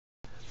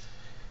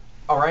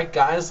Alright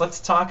guys, let's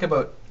talk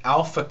about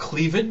alpha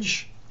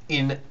cleavage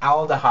in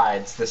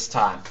aldehydes this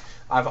time.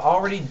 I've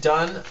already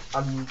done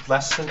a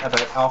lesson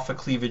about alpha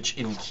cleavage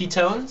in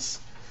ketones.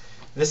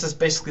 This is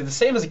basically the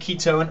same as a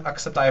ketone,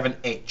 except I have an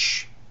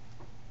H.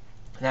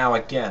 Now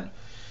again,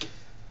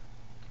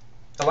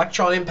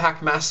 electron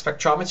impact mass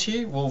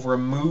spectrometry will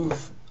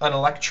remove an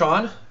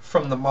electron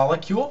from the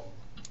molecule,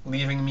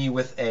 leaving me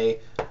with an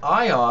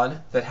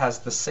ion that has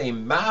the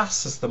same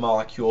mass as the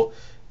molecule,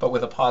 but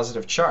with a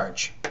positive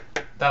charge.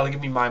 That'll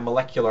give me my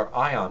molecular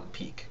ion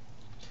peak.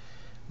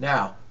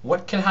 Now,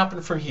 what can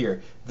happen from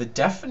here? The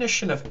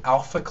definition of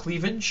alpha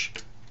cleavage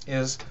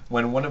is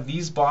when one of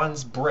these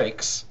bonds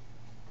breaks,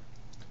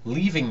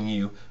 leaving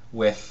you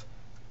with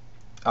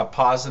a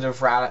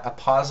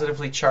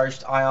positively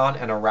charged ion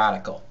and a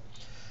radical.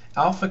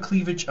 Alpha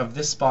cleavage of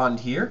this bond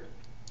here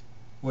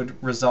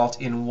would result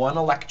in one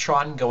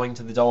electron going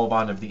to the double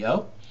bond of the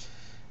O,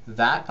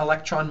 that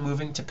electron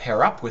moving to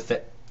pair up with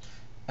it,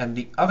 and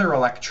the other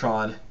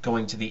electron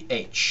going to the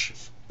H.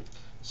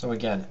 So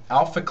again,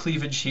 alpha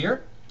cleavage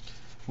here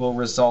will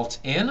result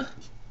in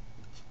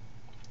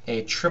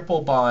a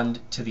triple bond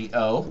to the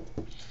O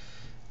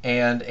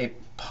and a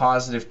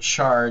positive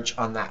charge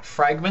on that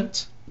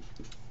fragment,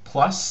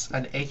 plus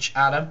an H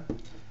atom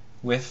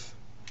with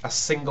a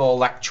single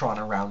electron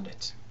around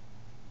it.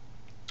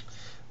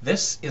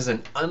 This is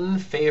an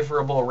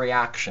unfavorable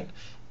reaction.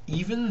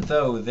 Even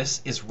though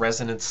this is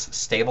resonance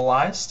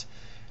stabilized,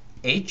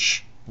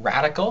 H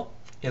radical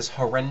is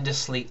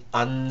horrendously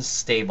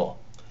unstable.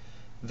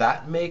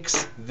 That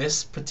makes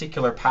this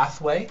particular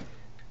pathway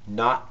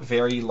not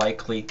very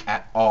likely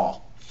at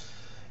all.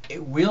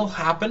 It will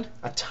happen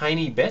a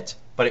tiny bit,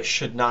 but it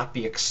should not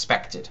be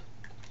expected.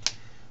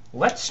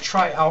 Let's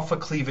try alpha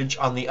cleavage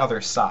on the other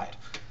side.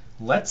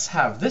 Let's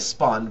have this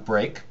bond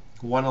break.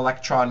 One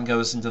electron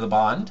goes into the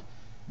bond.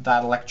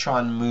 That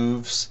electron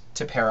moves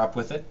to pair up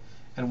with it,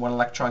 and one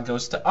electron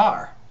goes to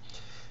R.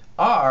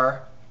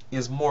 R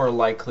is more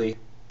likely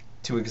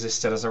to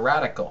exist as a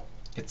radical.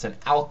 It's an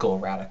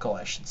alkyl radical,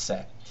 I should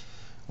say.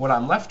 What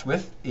I'm left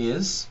with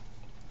is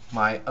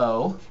my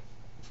O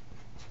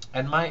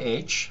and my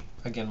H.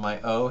 Again,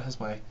 my O has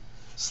my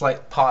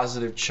slight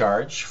positive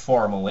charge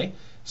formally,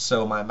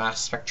 so my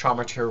mass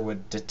spectrometer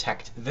would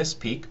detect this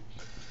peak,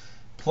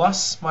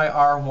 plus my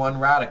R1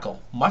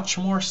 radical, much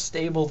more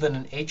stable than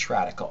an H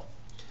radical.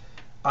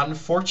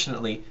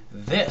 Unfortunately,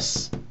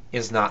 this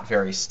is not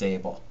very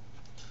stable.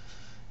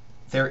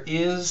 There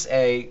is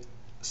a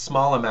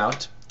small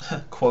amount,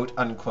 quote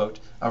unquote,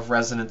 of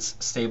resonance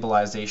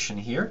stabilization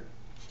here.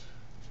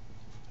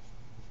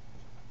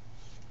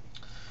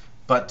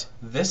 But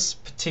this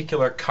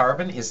particular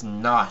carbon is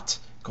not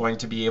going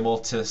to be able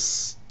to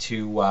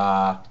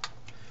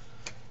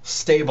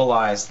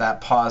stabilize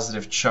that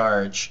positive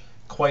charge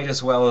quite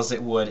as well as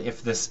it would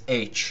if this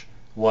H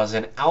was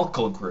an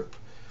alkyl group.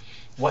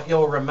 What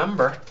you'll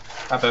remember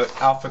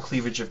about alpha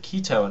cleavage of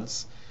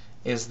ketones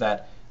is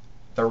that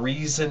the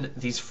reason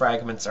these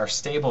fragments are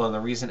stable and the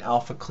reason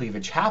alpha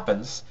cleavage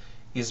happens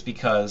is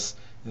because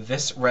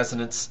this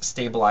resonance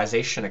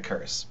stabilization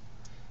occurs.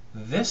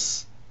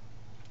 This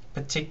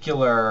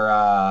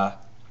particular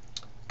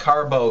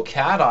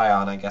carbo-cation,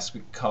 I guess we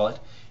could call it,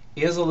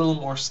 is a little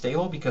more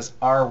stable because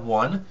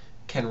R1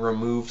 can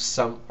remove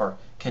some, or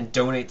can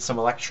donate some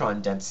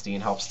electron density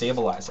and help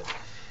stabilize it.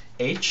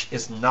 H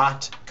is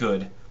not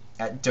good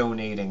at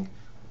donating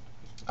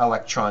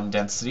electron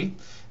density.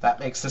 That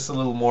makes this a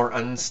little more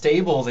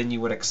unstable than you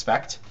would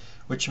expect,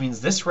 which means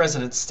this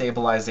resonance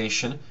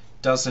stabilization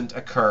doesn't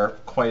occur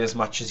quite as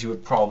much as you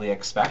would probably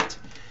expect.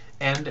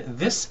 And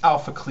this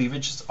alpha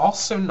cleavage is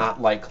also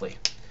not likely.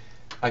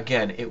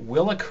 Again, it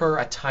will occur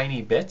a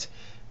tiny bit,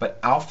 but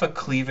alpha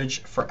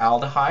cleavage for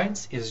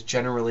aldehydes is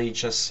generally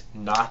just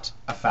not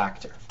a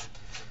factor.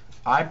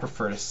 I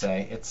prefer to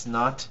say it's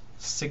not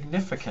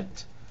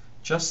significant,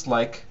 just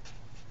like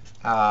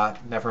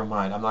never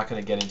mind, I'm not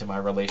going to get into my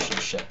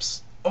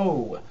relationships.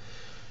 Oh,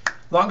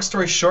 long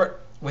story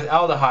short, with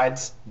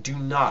aldehydes, do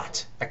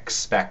not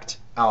expect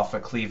alpha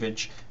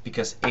cleavage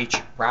because H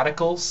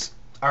radicals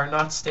are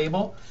not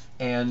stable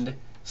and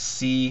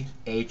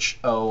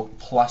CHO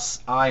plus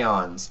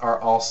ions are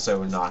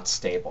also not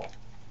stable.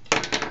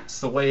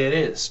 It's the way it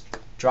is.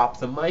 Drop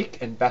the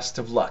mic and best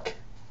of luck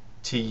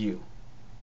to you.